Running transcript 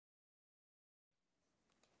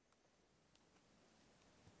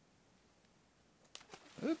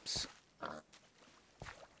Whoops.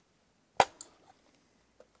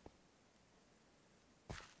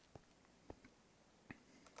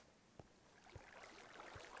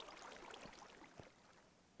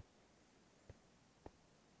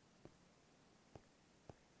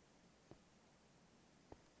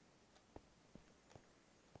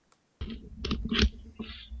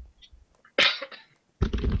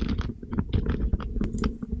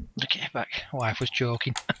 Get back. Wife was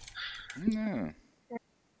joking. No.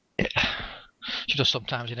 She does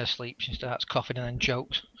sometimes in her sleep. She starts coughing and then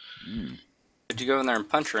jokes. Could you go in there and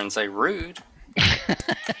punch her and say rude?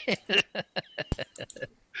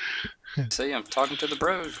 See, I'm talking to the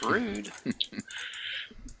bros. Rude.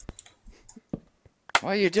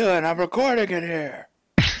 What are you doing? I'm recording it here.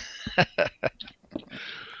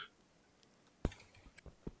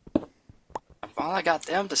 Well, I got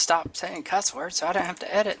them to stop saying cuss words so I don't have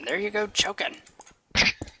to edit. And there you go, choking.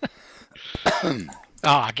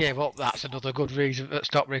 Oh, I gave up. That's another good reason to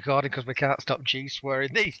stop recording, because we can't stop G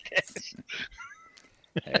swearing these days.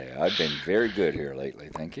 Hey, I've been very good here lately,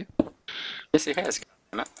 thank you. Yes, he has.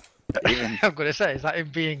 Even, I'm going to say, is that him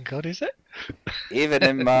being good, is it? even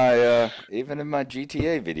in my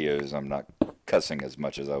GTA videos, I'm not cussing as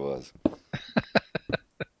much as I was.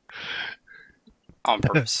 On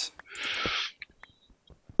purpose.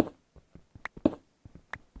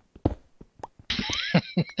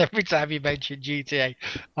 Every time you mention GTA,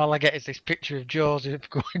 all I get is this picture of Joseph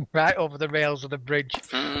going right over the rails of the bridge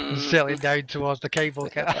and sailing down towards the cable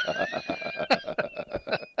car.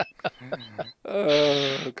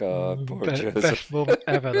 Oh, God, poor Joseph. Best moment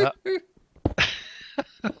ever, that.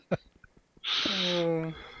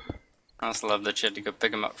 I just love that you had to go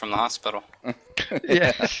pick him up from the hospital.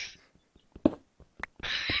 Yes.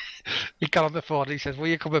 He got on the phone and he says, will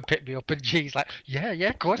you come and pick me up? And G's like, yeah,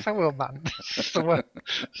 of course I will, man.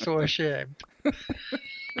 so ashamed.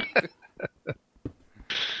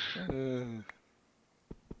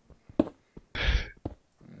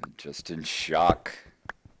 Just in shock.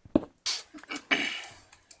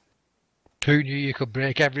 Who knew you could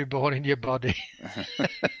break every bone in your body?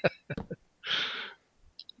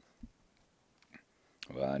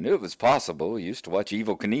 Well, I knew it was possible. I used to watch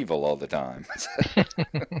Evel Knievel all the time.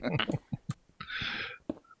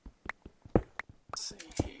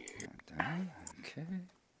 Okay.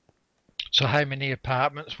 So how many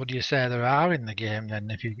apartments would you say there are in the game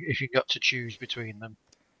then, if you got to choose between them?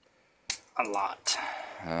 A lot.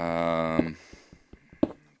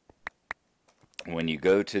 When you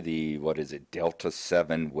go to the, what is it, Delta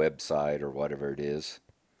 7 website or whatever it is,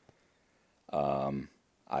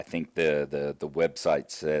 I think the website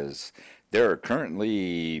says there are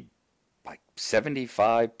currently like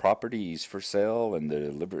 75 properties for sale in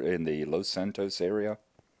the Los Santos area.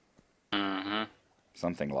 Mm-hmm.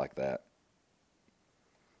 Something like that.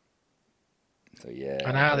 So yeah.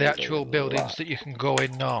 And are the there's actual a buildings lot. that you can go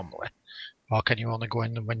in normally? Or can you only go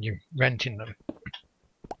in them when you're renting them?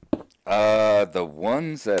 The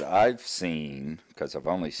ones that I've seen, because I've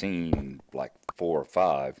only seen like 4 or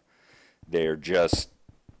 5, they're just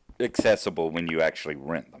accessible when you actually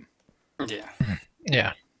rent them. Yeah.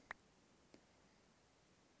 Yeah.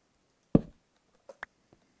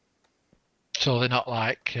 So they're not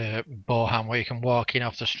like Bohan, where you can walk in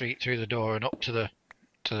off the street through the door and up to the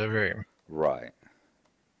room. Right.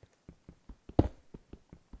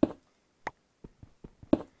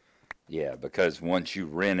 Yeah, because once you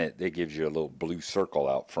rent it, it gives you a little blue circle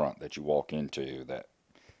out front that you walk into that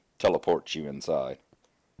teleports you inside.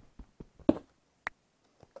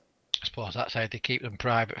 I suppose that's how they keep them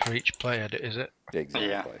private for each player, is it? Exactly.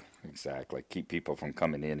 Yeah. Exactly. Keep people from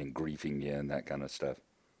coming in and griefing you and that kind of stuff.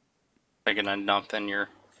 Taking a dump in your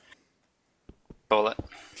toilet.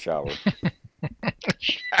 Shower.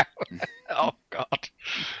 Oh, God.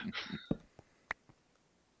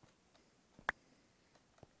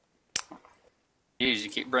 You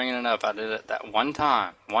keep bringing it up. I did it that one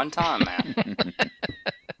time. One time, man.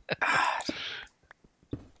 God.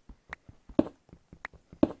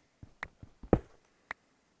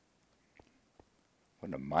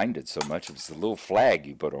 Wouldn't have minded so much if it's the little flag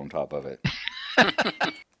you put on top of it.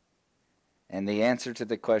 And the answer to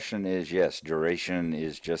the question is yes, duration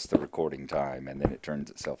is just the recording time, and then it turns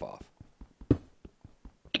itself off.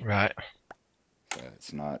 Right. So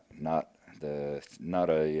it's not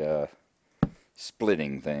a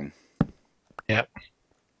splitting thing. Yep.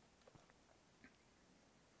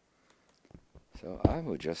 So I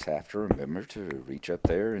will just have to remember to reach up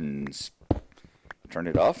there and turn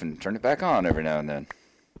it off and turn it back on every now and then.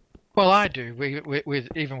 Well, I do.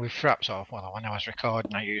 Even with fraps off. Well, when I was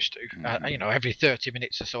recording, I used to. Every 30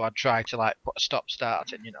 minutes or so, I'd try to like put a stop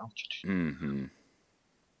start in. Mm-hmm.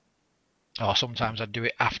 Or sometimes I'd do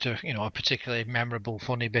it after, a particularly memorable,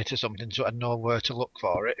 funny bit or something, so I'd know where to look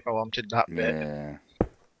for it if I wanted that bit. Yeah.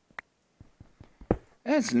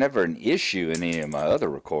 And it's never an issue in any of my other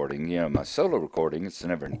recording. My solo recording, it's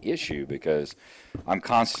never an issue because I'm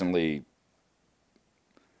constantly,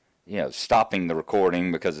 stopping the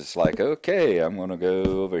recording because it's like, okay, I'm going to go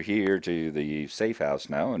over here to the safe house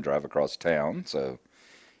now and drive across town. So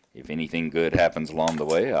if anything good happens along the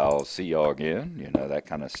way, I'll see y'all again, that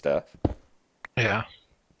kind of stuff. Yeah.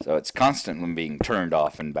 So it's constantly being turned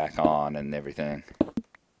off and back on and everything.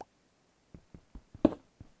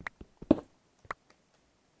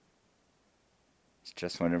 It's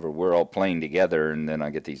just whenever we're all playing together and then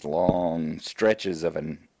I get these long stretches of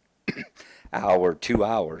an hour, 2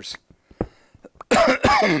 hours.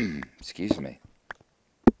 Excuse me.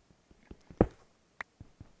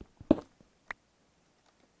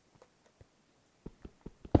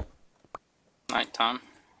 Nighttime.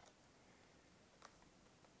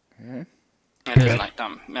 Okay. It is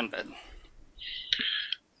nighttime. I'm in bed.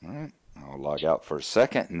 Alright. I'll log out for a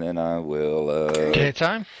second and then I will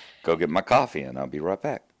Daytime? go get my coffee and I'll be right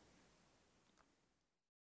back.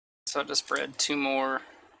 So I just bred 2 more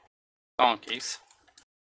donkeys.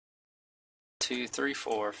 2, 3,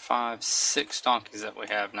 4, 5, 6 donkeys that we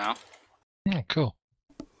have now. Oh, cool.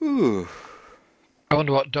 Whew. I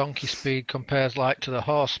wonder what donkey speed compares like to the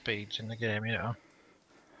horse speeds in the game, Yeah.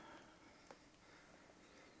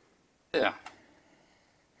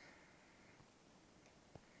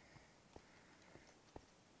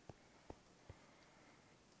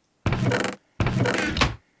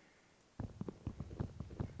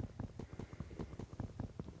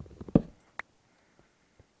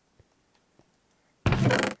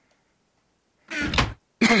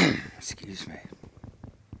 Excuse me.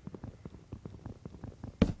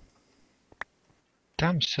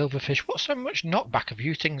 Damn silverfish, what so much knockback have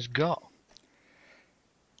you things got?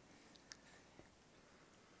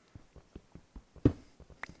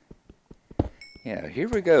 Yeah, here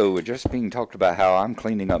we go. We're just being talked about how I'm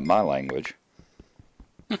cleaning up my language.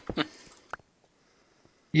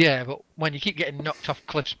 Yeah, but when you keep getting knocked off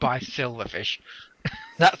cliffs by silverfish,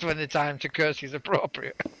 that's when the time to curse is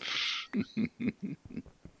appropriate.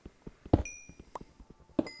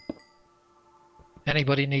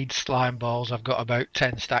 Anybody needs slime balls? I've got about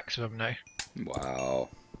 10 stacks of them now. Wow.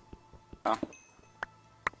 Oh.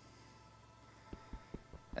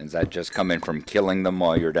 And is that just coming from killing them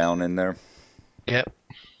while you're down in there? Yep.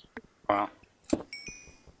 Wow.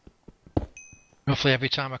 Roughly every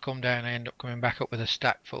time I come down, I end up coming back up with a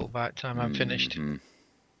stack full by the time I'm finished.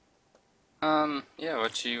 Yeah,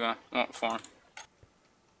 what you want for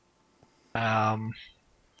 'em?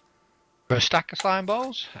 For a stack of slime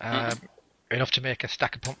balls, enough to make a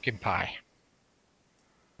stack of pumpkin pie.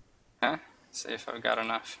 Huh? See if I've got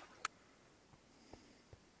enough.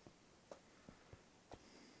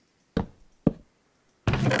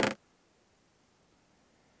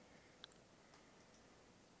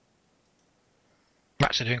 I'm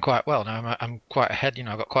actually doing quite well now. I'm quite ahead,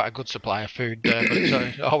 I've got quite a good supply of food, but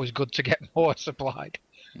it's always good to get more supplied.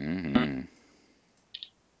 Mm-hmm.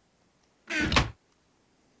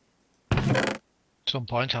 At some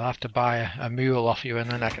point I'll have to buy a mule off you and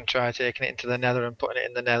then I can try taking it into the nether and putting it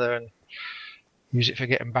in the nether and use it for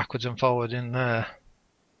getting backwards and forward in there.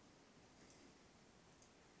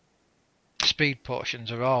 Speed potions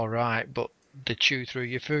are alright, but they chew through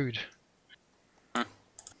your food.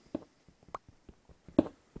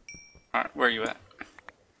 Alright, where are you at?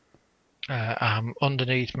 I'm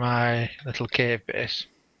underneath my little cave base.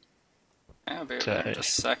 Yeah, I'll be over there in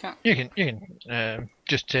just a second. You can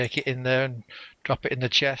just take it in there and drop it in the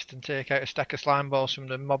chest and take out a stack of slime balls from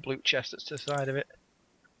the mob loot chest that's to the side of it.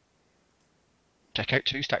 Take out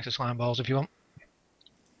 2 stacks of slime balls if you want.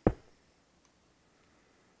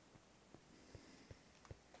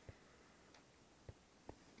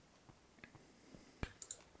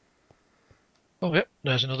 Oh yep,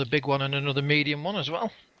 there's another big one and another medium one as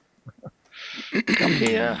well. Come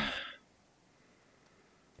here.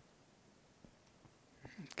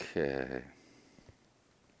 Okay.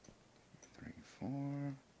 3,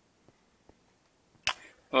 4.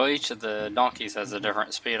 Well, each of the donkeys has a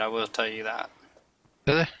different speed, I will tell you that.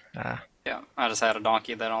 Do they? Ah. Yeah, I just had a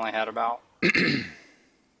donkey that only had about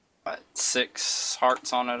 6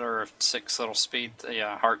 hearts on it, or 6 little speed,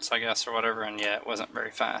 hearts I guess, or whatever, and yeah, it wasn't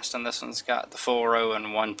very fast. And this one's got the full row and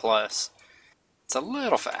 1+. It's a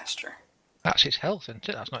little faster. That's its health, isn't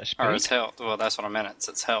it? That's not its speed. Or its health. Well, that's what I meant. It's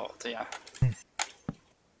its health, yeah.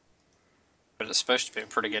 But it's supposed to be a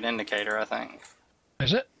pretty good indicator, I think.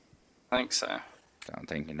 Is it? I think so. Don't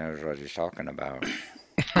think he knows what he's talking about.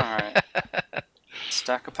 Alright.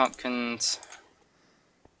 Stack of pumpkins.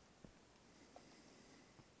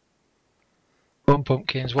 1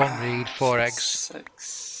 pumpkins, 1 reed, 4 eggs.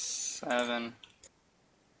 6, 7,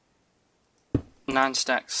 9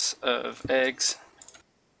 stacks of eggs.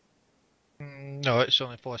 No, it's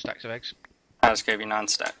only 4 stacks of eggs. I just gave you 9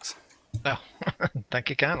 stacks. Oh, thank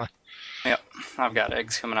you kindly. Yep, I've got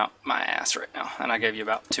eggs coming out my ass right now, and I gave you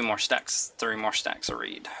about 2 more stacks, 3 more stacks of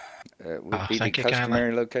reed. It would be the thank you kindly.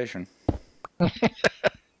 customary location.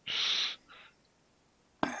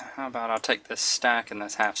 How about I'll take this stack and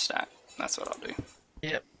this half stack? That's what I'll do.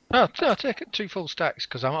 Yep. Oh, I'll take it 2 full stacks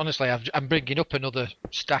because I'm bringing up another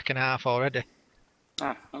stack and a half already.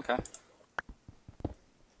 Ah, okay.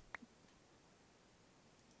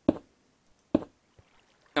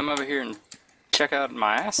 Come over here and check out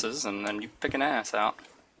my asses, and then you pick an ass out.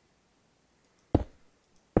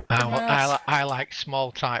 I like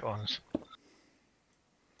small, tight ones.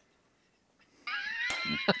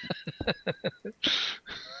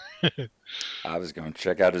 I was going to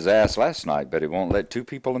check out his ass last night, but he won't let 2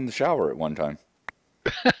 people in the shower at one time.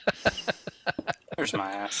 There's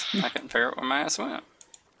my ass. I couldn't figure out where my ass went.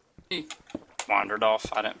 He wandered off.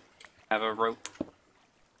 I didn't have a rope.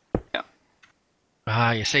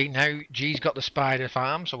 Yeah. You see, now G's got the spider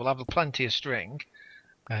farm, so we'll have plenty of string.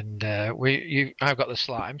 And I've got the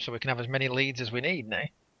slime, so we can have as many leads as we need now.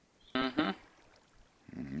 Mm-hmm.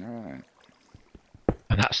 Alright.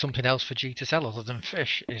 And that's something else for G to sell other than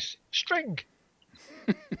fish, is string.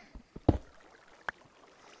 Of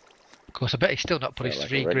course, I bet he's still not put his Felt like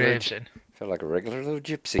 3 a regular graves in. Feel like a regular little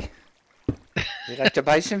gypsy. You'd like to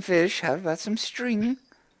buy some fish? How about some string?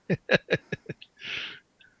 I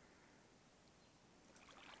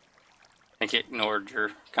think he ignored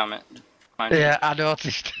your comment. Yeah, I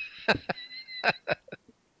noticed.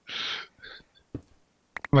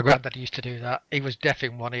 My granddad used to do that. He was deaf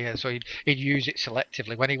in one ear, so he'd use it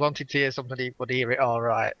selectively. When he wanted to hear something, he would hear it all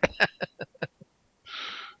right.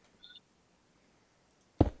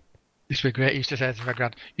 This was great. He used to say to my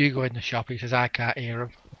grand, "You go in the shop." He says, "I can't hear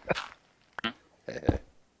him."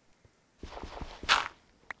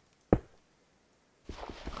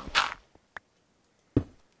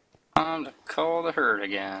 Time to call the herd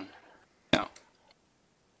again. No.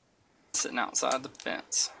 Sitting outside the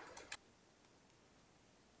fence.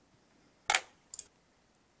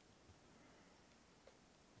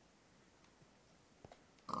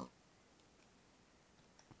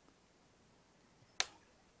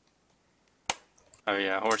 Oh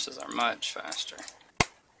yeah, horses are much faster.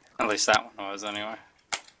 At least that one was anyway.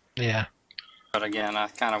 Yeah. But again, I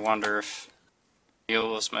kind of wonder if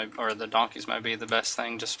mules or the donkeys may be the best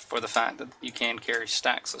thing, just for the fact that you can carry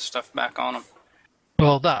stacks of stuff back on them.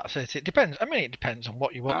 Well, that's it. It depends. I mean, it depends on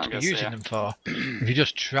what you want I to be guess, using yeah. them for. If you're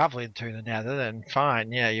just travelling through the nether, then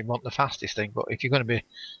fine. Yeah, you want the fastest thing. But if you're going to be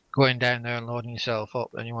going down there and loading yourself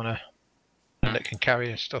up, then you want to and it can carry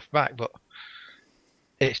your stuff back. But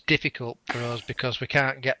it's difficult for us because we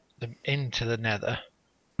can't get them into the nether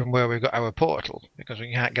from where we've got our portal, because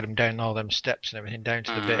we can't get them down all them steps and everything down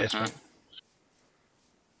to the basement.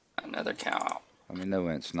 Another cow. Let me know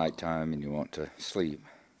when it's nighttime and you want to sleep.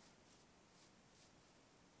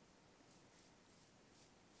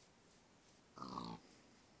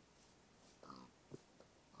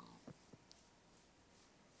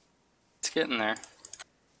 It's getting there.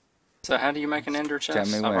 So how do you make an ender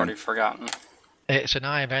chest? I've already forgotten. It's an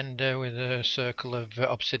eye of ender with a circle of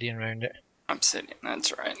obsidian around it. Obsidian,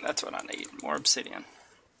 that's right. That's what I need. More obsidian.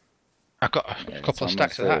 I've got a couple of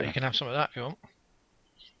stacks of that. You can have some of that if you want.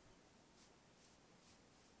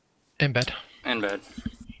 In bed. In bed.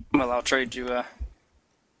 Well, I'll trade you a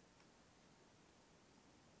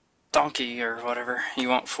donkey or whatever you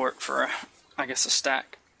want for it for, I guess, a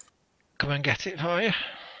stack. Come and get it for you.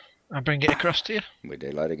 I'll bring it across to you. We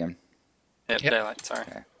daylight again? Yep. Daylight, sorry.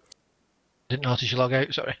 Okay. Didn't notice you log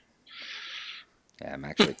out, sorry. Yeah, I'm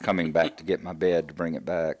actually coming back to get my bed to bring it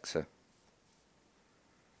back, so.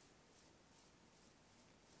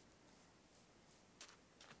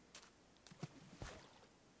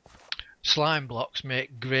 Slime blocks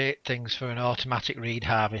make great things for an automatic reed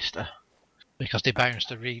harvester because they bounce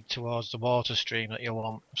the reed towards the water stream that you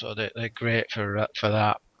want, so they're great for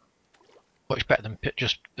that. Much better than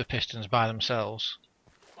just the pistons by themselves.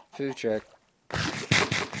 Food check.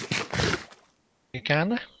 You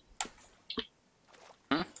can?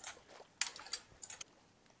 Hmm?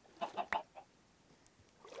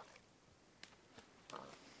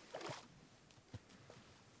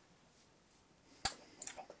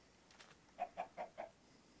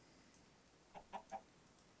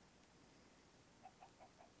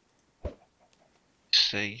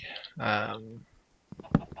 See.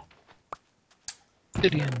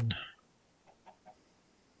 Obsidian.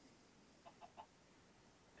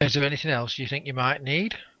 Is there anything else you think you might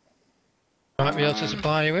need? Might be able to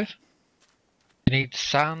supply you with? You need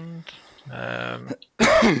sand.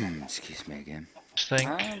 Excuse me again.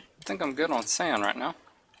 I think I'm good on sand right now.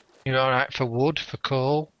 You're alright for wood, for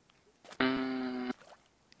coal? I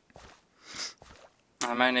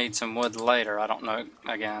may need some wood later. I don't know.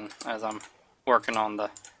 Again, as I'm working on the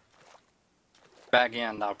back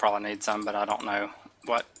end, I'll probably need some, but I don't know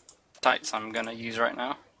what types I'm going to use right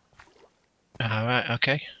now. Alright,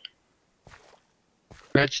 okay.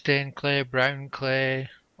 Red stained clay, brown clay,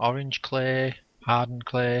 orange clay, hardened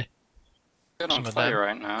clay. Good on clay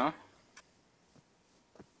right now.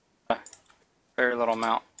 Very little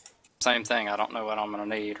amount. Same thing. I don't know what I'm going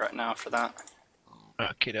to need right now for that.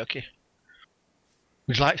 Okie dokie.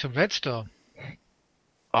 Would you like some redstone?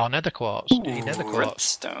 Or nether quartz? Do you need nether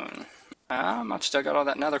quartz? Redstone. I've still got all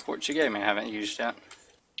that nether quartz you gave me. I haven't used yet.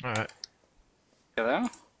 Alright. Hello?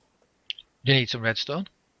 Do you need some redstone?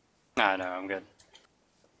 No, I'm good.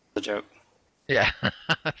 It's a joke. Yeah,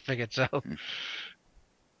 I figured so.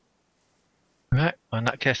 Right, well, in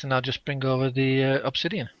that case, then I'll just bring over the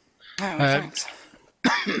obsidian. Oh, thanks.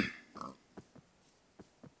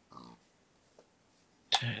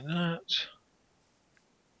 Take that.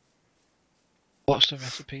 What's the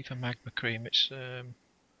recipe for magma cream? It's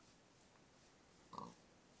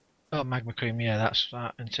oh, magma cream. Yeah, that's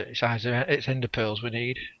that. It's either it's ender pearls we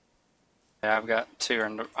need. Yeah, I've got two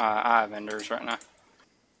ender. I have enders right now.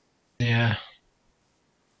 Yeah.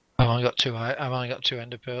 I've only got two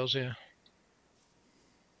ender pearls here.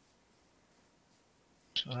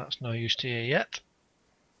 So that's no use to you yet.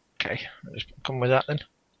 Okay, I'll just come with that then.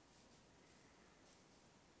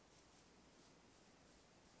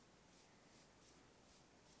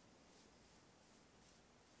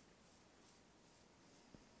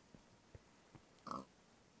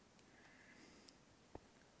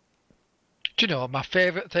 Do you know, my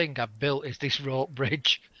favourite thing I've built is this rope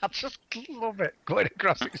bridge. I just love it. Going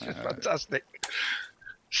across it's just fantastic.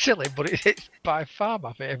 Silly, but it's by far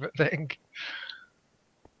my favourite thing.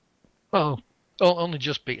 Oh, only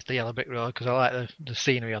just beats the yellow brick road because I like the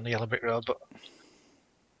scenery on the yellow brick road, but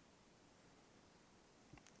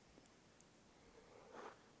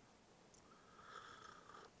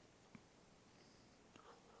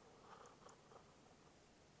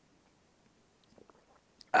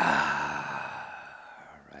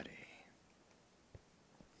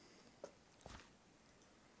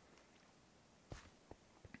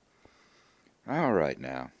Alright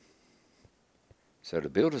now. So to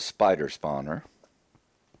build a spider spawner,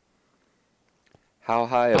 how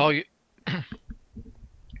high all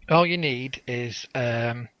you need is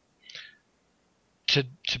to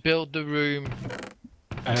build the room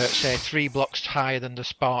say 3 blocks higher than the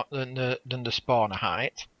spawner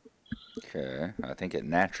height. Okay, I think it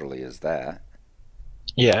naturally is that.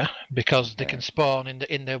 Yeah, because they can spawn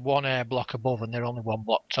in the one air block above, and they're only 1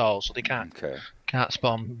 block tall, so they can't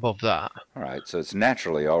spawn above that. All right, so it's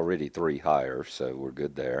naturally already 3 higher, so we're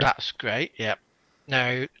good there. That's great. Yep.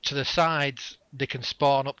 Now to the sides, they can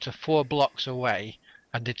spawn up to 4 blocks away,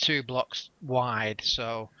 and they're 2 blocks wide.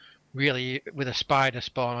 So really, with a spider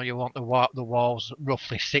spawner, you want the walls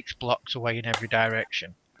roughly 6 blocks away in every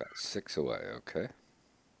direction. About 6 away, okay.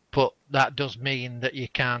 But that does mean that you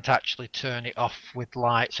can't actually turn it off with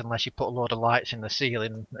lights unless you put a load of lights in the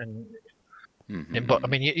ceiling. But I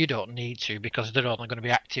mean, you don't need to because they're only going to be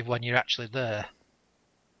active when you're actually there.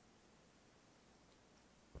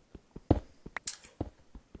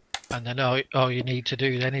 And then all you need to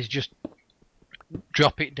do then is just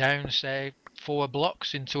drop it down, say 4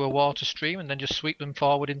 blocks into a water stream, and then just sweep them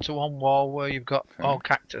forward into one wall where you've got all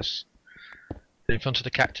cactus. In front of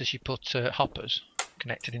the cactus, you put hoppers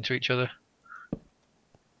connected into each other.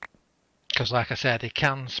 Because, like I said, they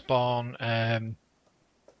can spawn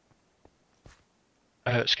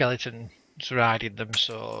skeletons riding them,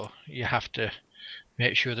 so you have to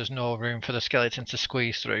make sure there's no room for the skeleton to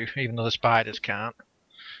squeeze through, even though the spiders can't.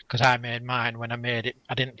 Because I made mine when I made it,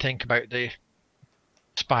 I didn't think about the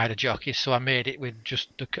spider jockeys, so I made it with just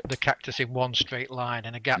the cactus in one straight line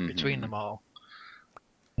and a gap between them all.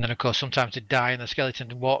 And then, of course, sometimes they'd die and the skeleton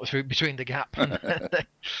would walk through between the gap, and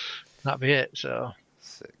that'd be it. So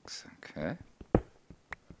 6, okay.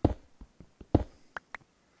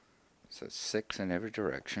 So 6 in every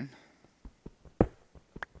direction.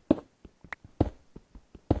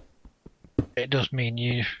 it does mean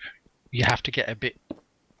you have to get a bit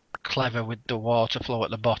clever with the water flow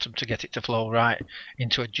at the bottom to get it to flow right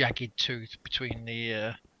into a jagged tooth between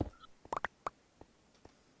the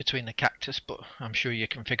cactus, but I'm sure you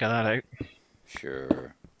can figure that out.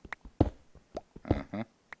 Sure.